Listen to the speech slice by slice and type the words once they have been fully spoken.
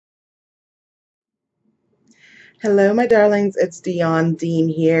Hello, my darlings. It's Dion Dean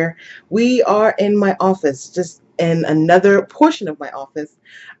here. We are in my office, just in another portion of my office.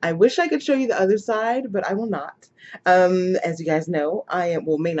 I wish I could show you the other side, but I will not. As you guys know,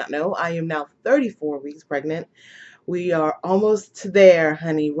 may not know, I am now 34 weeks pregnant. We are almost there,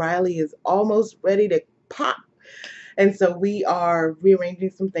 honey. Riley is almost ready to pop. And so we are rearranging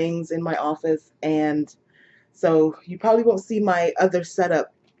some things in my office. And so you probably won't see my other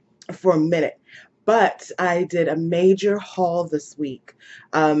setup for a minute. But I did a major haul this week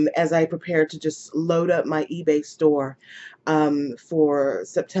as I prepared to just load up my eBay store for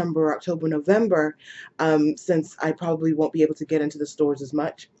September, October, November, since I probably won't be able to get into the stores as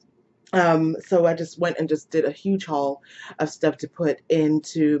much. So I just went and just did a huge haul of stuff to put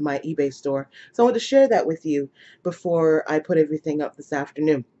into my eBay store. So I want to share that with you before I put everything up this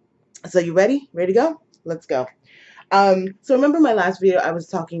afternoon. So you ready? Ready to go? Let's go. So remember my last video, I was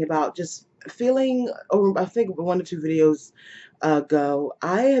talking about just feeling, or I think one or two videos ago,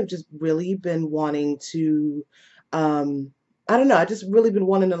 I have just really been wanting to, I don't know, I just really been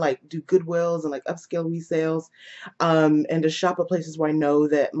wanting to like do Goodwills and like upscale resales, and to shop at places where I know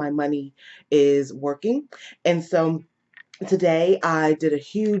that my money is working. And so today I did a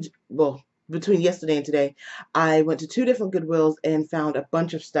huge, well, between yesterday and today, I went to two different Goodwills and found a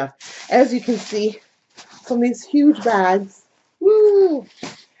bunch of stuff. As you can see, from these huge bags. Woo!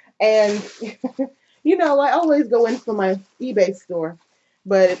 And I always go in for my eBay store,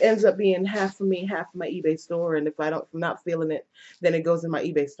 but it ends up being half for me, half for my eBay store. And if I'm not feeling it, then it goes in my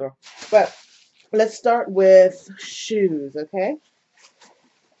eBay store. But let's start with shoes, okay?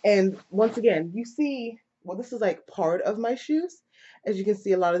 And once again, you see, well, this is like part of my shoes. As you can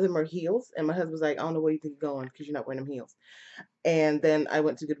see, a lot of them are heels. And my husband's like, I don't know where you think you're going because you're not wearing them heels. And then I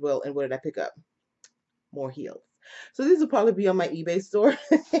went to Goodwill, and what did I pick up? More heels. So these will probably be on my eBay store.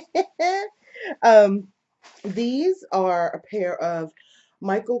 um, these are a pair of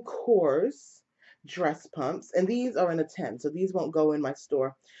Michael Kors dress pumps, and these are in a 10, so these won't go in my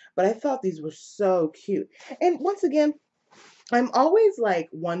store. But I thought these were so cute. And once again, I'm always like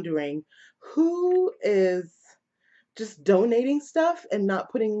wondering who is just donating stuff and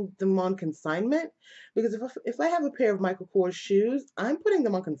not putting them on consignment. Because if I have a pair of Michael Kors shoes, I'm putting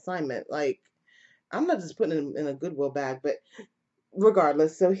them on consignment. Like, I'm not just putting them in a Goodwill bag, but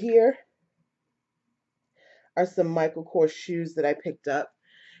regardless. So here are some Michael Kors shoes that I picked up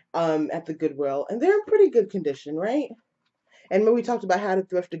at the Goodwill, and they're in pretty good condition, right? And when we talked about how to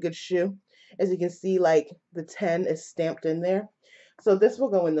thrift a good shoe, as you can see, like the 10 is stamped in there. So this will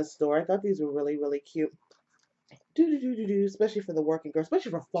go in the store. I thought these were really, really cute. Do do do do do, especially for the working girl,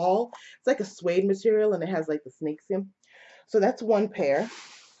 especially for fall. It's like a suede material and it has like the snakeskin. So that's one pair.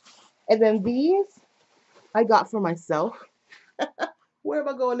 And then these I got for myself. Where am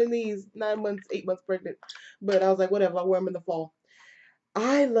I going in these? 9 months, 8 months pregnant. But I was like, whatever, I'll wear them in the fall.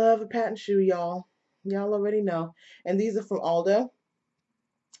 I love a patent shoe, y'all. Y'all already know. And these are from Aldo.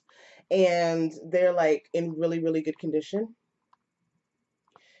 And they're like in really, really good condition.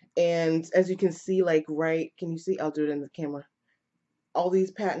 And as you can see, like can you see? I'll do it in the camera. All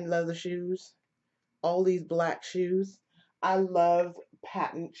these patent leather shoes, all these black shoes. I love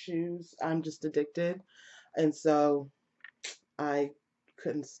patent shoes. I'm just addicted. And so I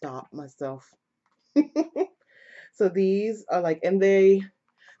couldn't stop myself. So these are like, and they're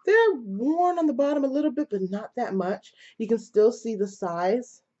worn on the bottom a little bit, but not that much. You can still see the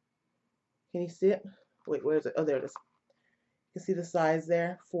size. Can you see it? Wait, where is it? Oh, there it is. You can see the size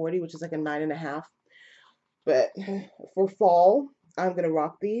there, 40, which is like a 9.5. But for fall, I'm gonna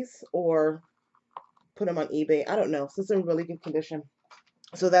rock these or put them on eBay. I don't know. So it's in really good condition.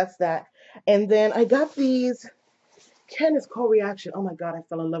 So that's that. And then I got these Kenneth's co-reaction. Oh my God, I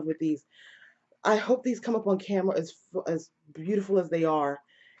fell in love with these. I hope these come up on camera as beautiful as they are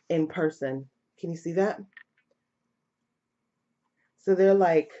in person. Can you see that? So they're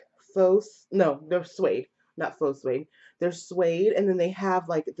like faux, no, they're suede, not faux suede. They're suede, and then they have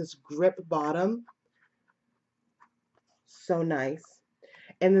like this grip bottom. So nice.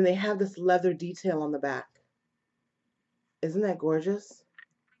 And then they have this leather detail on the back. Isn't that gorgeous?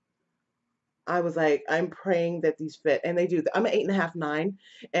 I was like, I'm praying that these fit, and they do. I'm an 8.5, 9,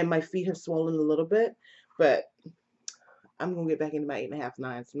 and my feet have swollen a little bit, but I'm gonna get back into my 8.5,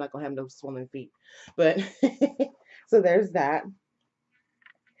 9, so I'm not gonna have no swollen feet. But so there's that.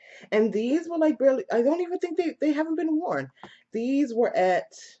 And these were like barely, I don't even think they haven't been worn. These were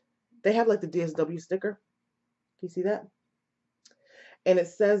they have like the DSW sticker. Can you see that? And it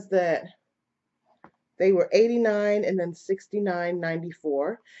says that they were 89 and then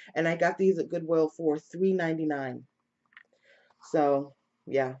 69.94. And I got these at Goodwill for $3.99. So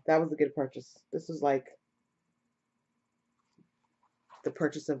yeah, that was a good purchase. This was like the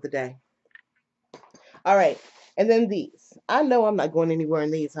purchase of the day. All right. And then these. I know I'm not going anywhere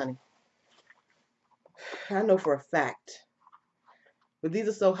in these, honey. I know for a fact. But these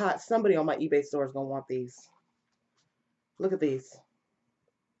are so hot, somebody on my eBay store is going to want these. Look at these.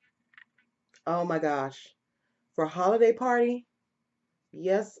 Oh my gosh. For a holiday party?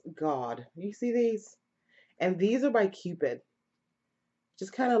 Yes, God. You see these? And these are by Cupid.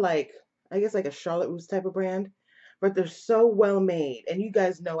 Just kind of like, I guess like a Charlotte Russe type of brand. But they're so well made. And you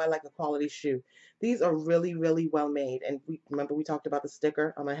guys know I like a quality shoe. These are really, really well made. And remember we talked about the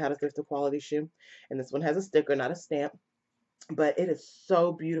sticker on my How to Thrift a Quality Shoe. And this one has a sticker, not a stamp. But it is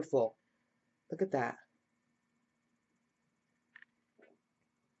so beautiful. Look at that.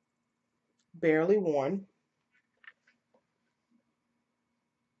 Barely worn.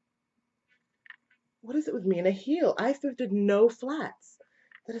 What is it with me and a heel? I thrifted no flats.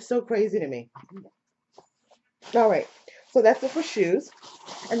 That is so crazy to me. All right, so that's it for shoes.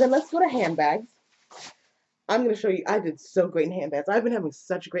 And then let's go to handbags. I'm going to show you, I did so great in handbags. I've been having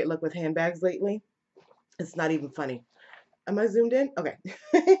such great luck with handbags lately. It's not even funny. Am I zoomed in? Okay.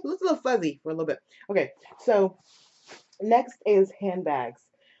 It looks a little fuzzy for a little bit. Okay, so next is handbags.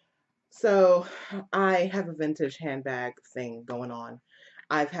 So I have a vintage handbag thing going on.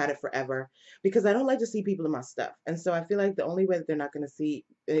 I've had it forever because I don't like to see people in my stuff. And so I feel like the only way that they're not going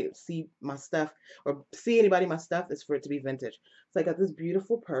to see my stuff or see anybody in my stuff is for it to be vintage. So I got this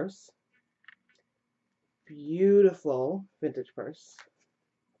beautiful purse. Beautiful vintage purse.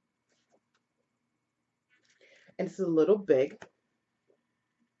 And it's a little big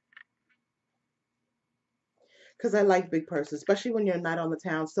because I like big purses, especially when you're not on the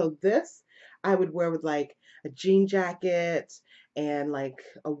town. So this I would wear with like a jean jacket and like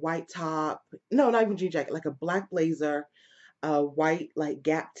a white top. No, not even jean jacket, like a black blazer, a white like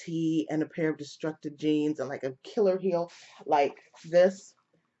Gap tee, and a pair of destructed jeans and like a killer heel like this,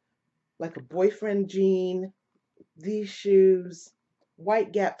 like a boyfriend jean, these shoes,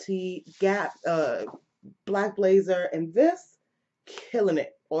 white Gap tee, Gap black blazer, and this, killing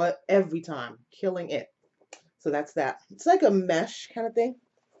it or every time, killing it. So that's that. It's like a mesh kind of thing,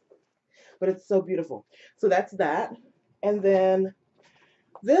 but it's so beautiful. So that's that. And then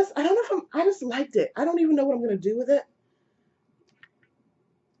this, I don't know if I just liked it. I don't even know what I'm going to do with it.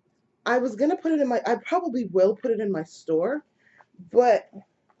 I was going to put it in I probably will put it in my store, but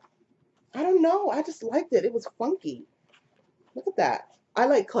I don't know. I just liked it. It was funky. Look at that. I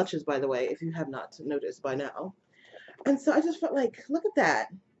like clutches, by the way, if you have not noticed by now. And so I just felt like, look at that.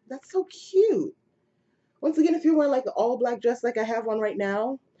 That's so cute. Once again, if you're wearing like an all black dress like I have on right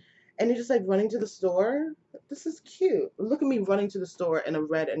now, and you're just like running to the store, this is cute. Look at me running to the store in a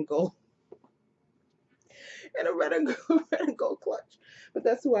red and gold, in a red and gold, red and gold clutch. But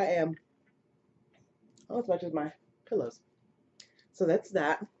that's who I am. Oh, as much as my pillows. So that's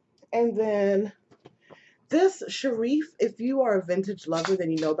that. And then this Sharif, if you are a vintage lover,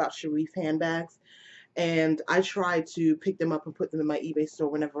 then you know about Sharif handbags. And I try to pick them up and put them in my eBay store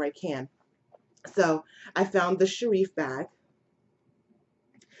whenever I can. So I found the Sharif bag.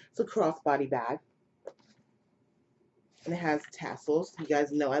 It's a crossbody bag. And it has tassels. You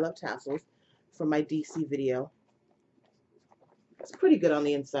guys know I love tassels from my DC video. It's pretty good on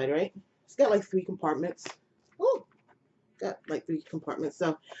the inside, right? It's got like 3 compartments. Oh, got like 3 compartments.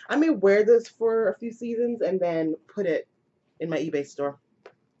 So I may wear this for a few seasons and then put it in my eBay store.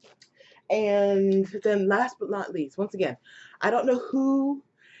 And then last but not least, once again, I don't know who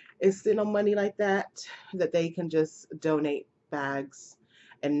is sitting on money like that they can just donate bags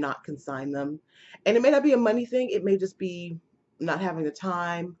and not consign them. And it may not be a money thing. It may just be not having the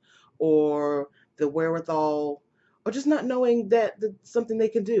time or the wherewithal or just not knowing that that's something they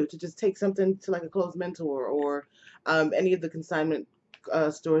can do, to just take something to like a closed mentor or any of the consignment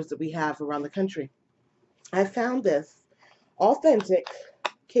stores that we have around the country. I found this authentic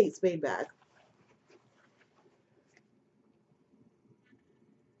Kate Spade bag.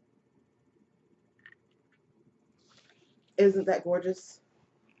 Isn't that gorgeous?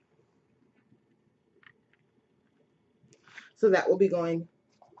 So that will be going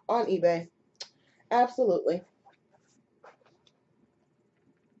on eBay. Absolutely.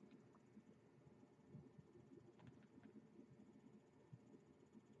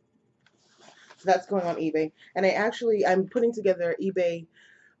 So that's going on eBay. And I'm putting together eBay,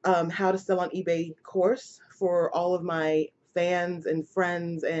 how to sell on eBay course for all of my fans and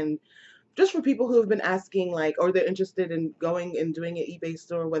friends, and just for people who have been asking, like, or they're interested in going and doing an eBay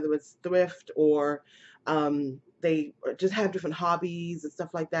store, whether it's thrift or they just have different hobbies and stuff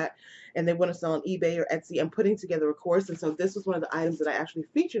like that, and they want to sell on eBay or Etsy. I'm putting together a course, and so this was one of the items that I actually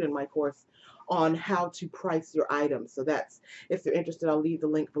featured in my course on how to price your items. So that's, if you're interested, I'll leave the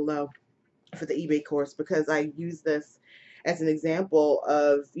link below for the eBay course, because I use this as an example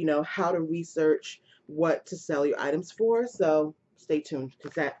of, how to research what to sell your items for. So stay tuned,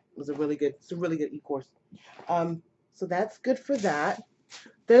 because that was it's a really good e-course. So that's good for that.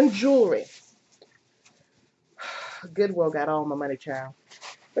 Then jewelry. Goodwill got all my money, child,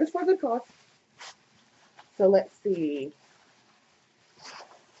 but it's for a good cause. So let's see.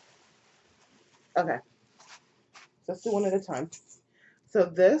 Okay, so let's do one at a time. So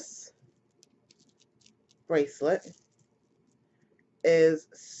this bracelet is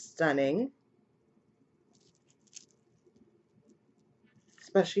stunning,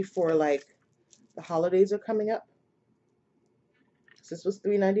 especially for like the holidays are coming up. So this was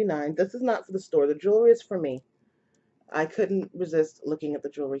 $3.99. This is not for the store. The jewelry is for me. I couldn't resist looking at the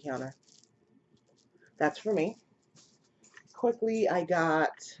jewelry counter. That's for me. Quickly, I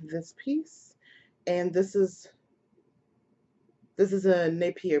got this piece, and this is a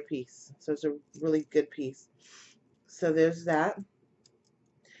Napier piece, so it's a really good piece. So there's that.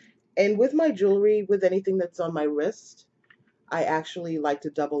 And with my jewelry, with anything that's on my wrist, I actually like to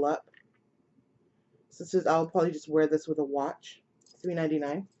double up. So this is, I'll probably just wear this with a watch.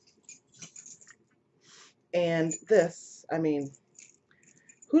 $3.99. And this, I mean,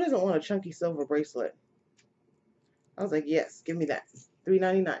 who doesn't want a chunky silver bracelet? I was like, yes, give me that.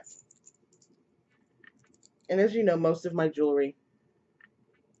 $3.99. And as you know, most of my jewelry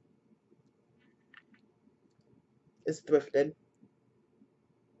is thrifted.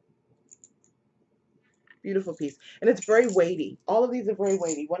 Beautiful piece. And it's very weighty. All of these are very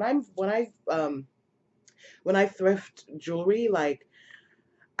weighty. When I thrift jewelry, like,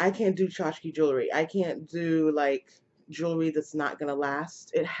 I can't do tchotchke jewelry. I can't do like jewelry that's not gonna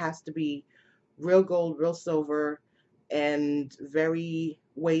last. It has to be real gold, real silver, and very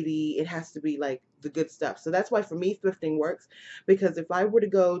weighty. It has to be like the good stuff. So that's why for me thrifting works, because if I were to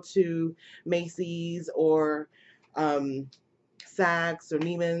go to Macy's or Saks or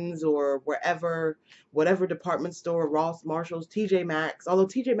Neiman's or wherever, whatever department store, Ross, Marshalls, TJ Maxx, although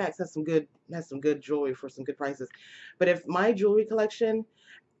TJ Maxx has some good jewelry for some good prices. But if my jewelry collection,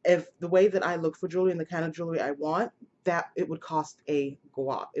 if the way that I look for jewelry and the kind of jewelry I want, that it would cost a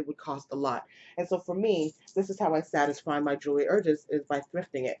guap. It would cost a lot. And so for me, this is how I satisfy my jewelry urges, is by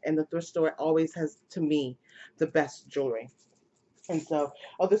thrifting it. And the thrift store always has, to me, the best jewelry. And so,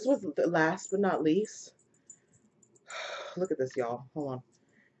 oh, this was the last but not least. Look at this, y'all. Hold on.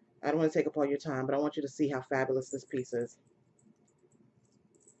 I don't want to take up all your time, but I want you to see how fabulous this piece is.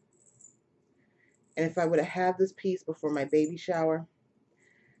 And if I would have had this piece before my baby shower,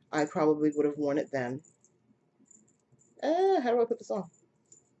 I probably would have worn it then. How do I put this on?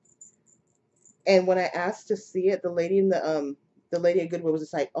 And when I asked to see it, the lady at Goodwill was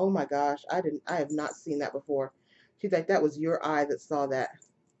just like, "Oh my gosh, I have not seen that before." She's like, "That was your eye that saw that."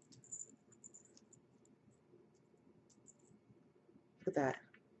 Look at that.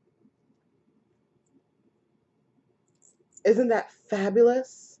 Isn't that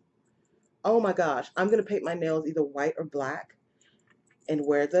fabulous? Oh my gosh, I'm gonna paint my nails either white or black and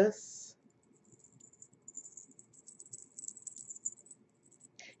wear this.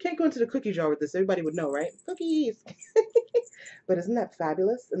 Can't go into the cookie jar with this. Everybody would know, right? Cookies. But isn't that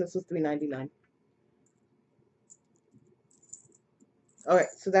fabulous? And this was $3.99. All right,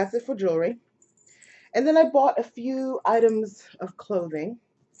 so that's it for jewelry. And then I bought a few items of clothing.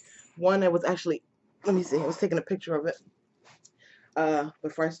 One I was actually, let me see, I was taking a picture of it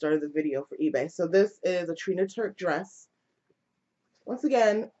before I started the video for eBay. So this is a Trina Turk dress. Once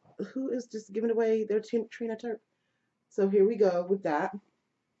again, who is just giving away their Trina Turk? So here we go with that.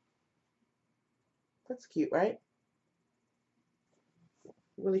 That's cute, right?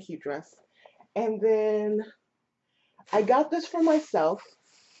 Really cute dress. And then I got this for myself.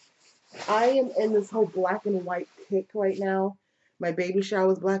 I am in this whole black and white kick right now. My baby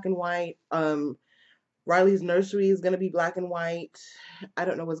shower is black and white. Riley's nursery is going to be black and white. I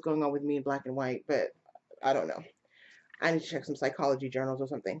don't know what's going on with me in black and white, but I don't know. I need to check some psychology journals or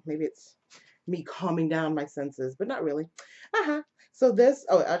something. Maybe it's me calming down my senses, but not really. So this,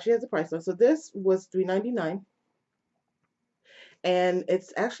 oh, it actually has a price on. So this was $3.99. And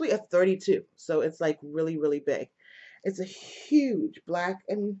it's actually a 32. So it's like really, really big. It's a huge black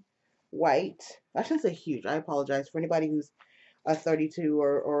and white. I shouldn't say huge. I apologize for anybody who's a 32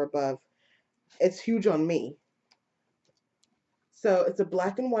 or above. It's huge on me. So it's a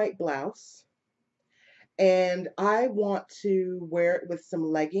black and white blouse. And I want to wear it with some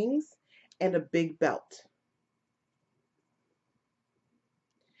leggings and a big belt.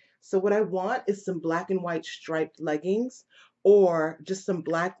 So what I want is some black and white striped leggings, or just some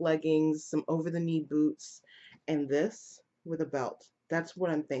black leggings, some over the knee boots, and this with a belt. That's what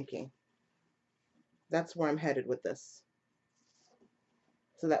I'm thinking. That's where I'm headed with this.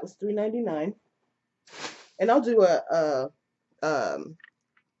 So that was $3.99, and I'll do um,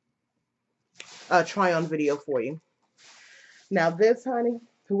 a try on video for you. Now this, honey,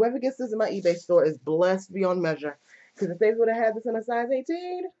 whoever gets this in my eBay store is blessed beyond measure. Because if they would have had this in a size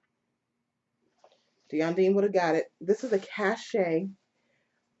 18, Dion Dean would have got it. This is a cachet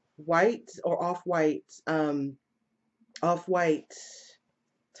white or off-white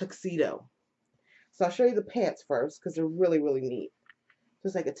tuxedo. So I'll show you the pants first because they're really, really neat.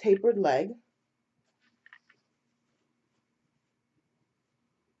 Just like a tapered leg.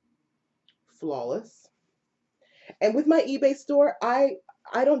 Flawless. And with my eBay store, I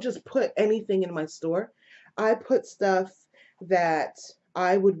don't just put anything in my store. I put stuff that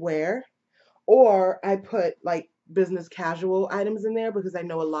I would wear, or I put like business casual items in there because I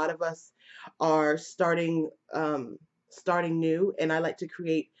know a lot of us are starting new, and I like to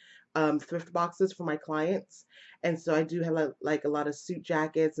create thrift boxes for my clients. And so I do have like a lot of suit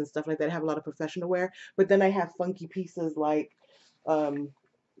jackets and stuff like that. I have a lot of professional wear, but then I have funky pieces um,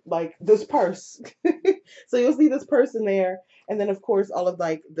 like this purse. So you'll see this purse in there, and then of course all of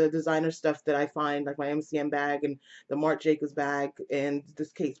like the designer stuff that I find, like my MCM bag and the Marc Jacobs bag and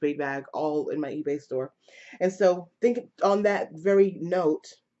this Kate Spade bag, all in my eBay store. And so think on that very note,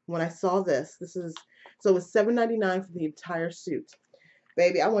 when I saw this is, so it's $7.99 for the entire suit.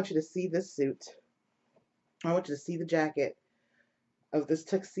 Baby, I want you to see this suit. I want you to see the jacket of this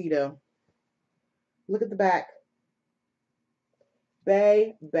tuxedo. Look at the back.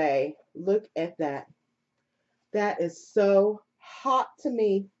 Bae, look at that. That is so hot to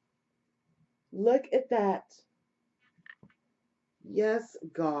me. Look at that. Yes,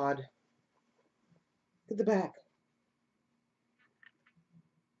 God. Look at the back.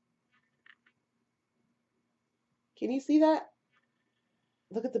 Can you see that?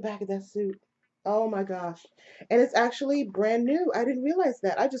 Look at the back of that suit. Oh my gosh. And it's actually brand new. I didn't realize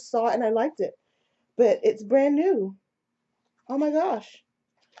that. I just saw it and I liked it. But it's brand new. Oh my gosh.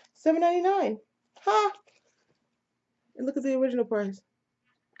 $7.99. Ha! And look at the original price.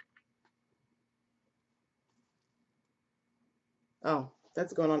 Oh,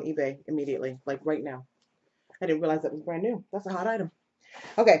 that's going on eBay immediately, like right now. I didn't realize that was brand new. That's a hot item.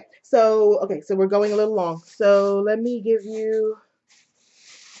 Okay, so we're going a little long. So let me give you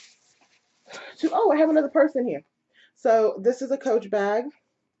two. Oh, I have another person here. So this is a Coach bag,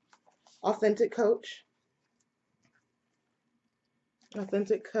 authentic Coach.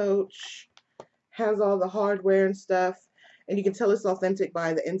 Authentic Coach has all the hardware and stuff, and you can tell it's authentic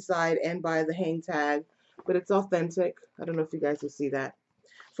by the inside and by the hang tag, but it's authentic. I don't know if you guys will see that.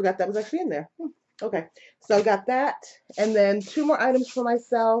 Forgot that was actually in there. Okay, so I got that, and then two more items for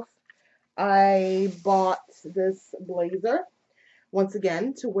myself. I bought this blazer, once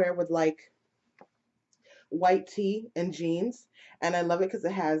again, to wear with like white tee and jeans, and I love it because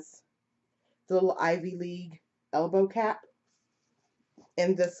it has the little Ivy League elbow cap,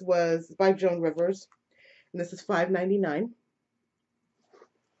 and this was by Joan Rivers, and this is $5.99.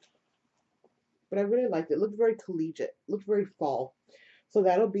 But I really liked it. It looked very collegiate. It looked very fall. So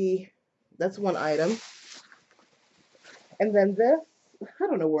that's one item. And then this, I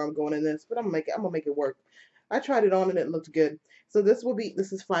don't know where I'm going in this, but I'm gonna make it work. I tried it on and it looked good. So this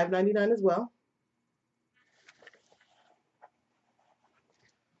is $5.99 as well.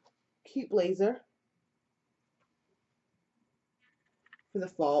 Cute blazer for the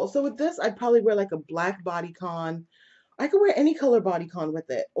fall. So with this, I'd probably wear like a black bodycon. I could wear any color bodycon with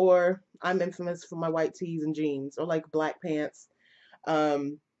it, or I'm infamous for my white tees and jeans, or like black pants,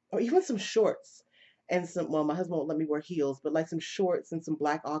 or even some shorts and some. Well, my husband won't let me wear heels, but like some shorts and some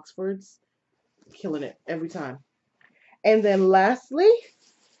black Oxfords, killing it every time. And then lastly,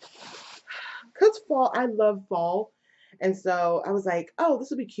 cause fall, I love fall, and so I was like, oh, this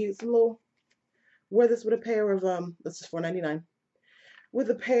would be cute. Some little wear this with a pair of this is $4.99, with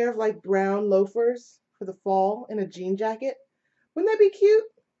a pair of like brown loafers for the fall and a jean jacket. Wouldn't that be cute?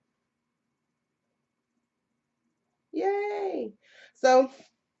 Yay! So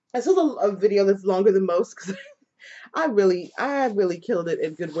this is a video that's longer than most because I really killed it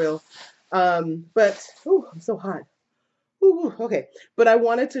at Goodwill. But ooh, I'm so hot. Ooh, okay. But I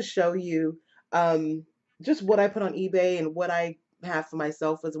wanted to show you just what I put on eBay and what I have for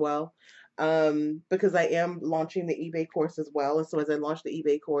myself as well. Because I am launching the eBay course as well. And so as I launch the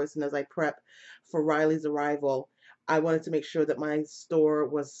eBay course and as I prep for Riley's arrival, I wanted to make sure that my store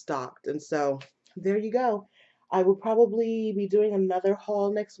was stocked. And so there you go. I will probably be doing another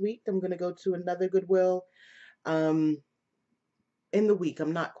haul next week. I'm going to go to another Goodwill. Um, in the week.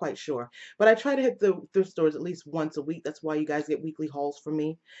 I'm not quite sure. But I try to hit the thrift stores at least once a week. That's why you guys get weekly hauls from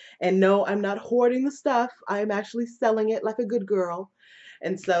me. And no, I'm not hoarding the stuff. I'm actually selling it like a good girl.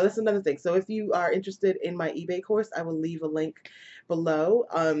 And so that's another thing. So if you are interested in my eBay course, I will leave a link below.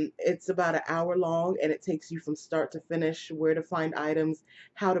 It's about an hour long and it takes you from start to finish, where to find items,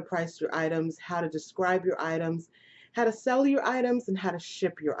 how to price your items, how to describe your items, how to sell your items, and how to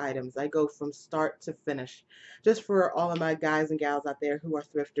ship your items. I go from start to finish, just for all of my guys and gals out there who are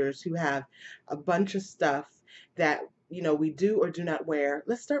thrifters, who have a bunch of stuff that, we do or do not wear.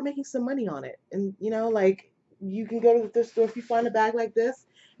 Let's start making some money on it. And, like, you can go to the thrift store if you find a bag like this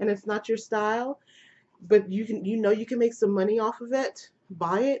and it's not your style, but you can make some money off of it.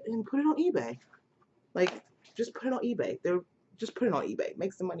 Buy it and put it on eBay. Like, just put it on eBay. Just put it on eBay.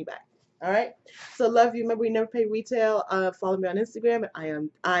 Make some money back. All right. So love you. Remember, we never pay retail. Follow me on Instagram.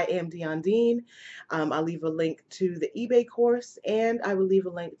 I am Dion Dean. I'll leave a link to the eBay course, and I will leave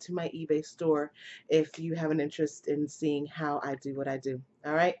a link to my eBay store if you have an interest in seeing how I do what I do.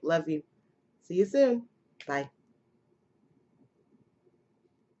 All right. Love you. See you soon. Bye.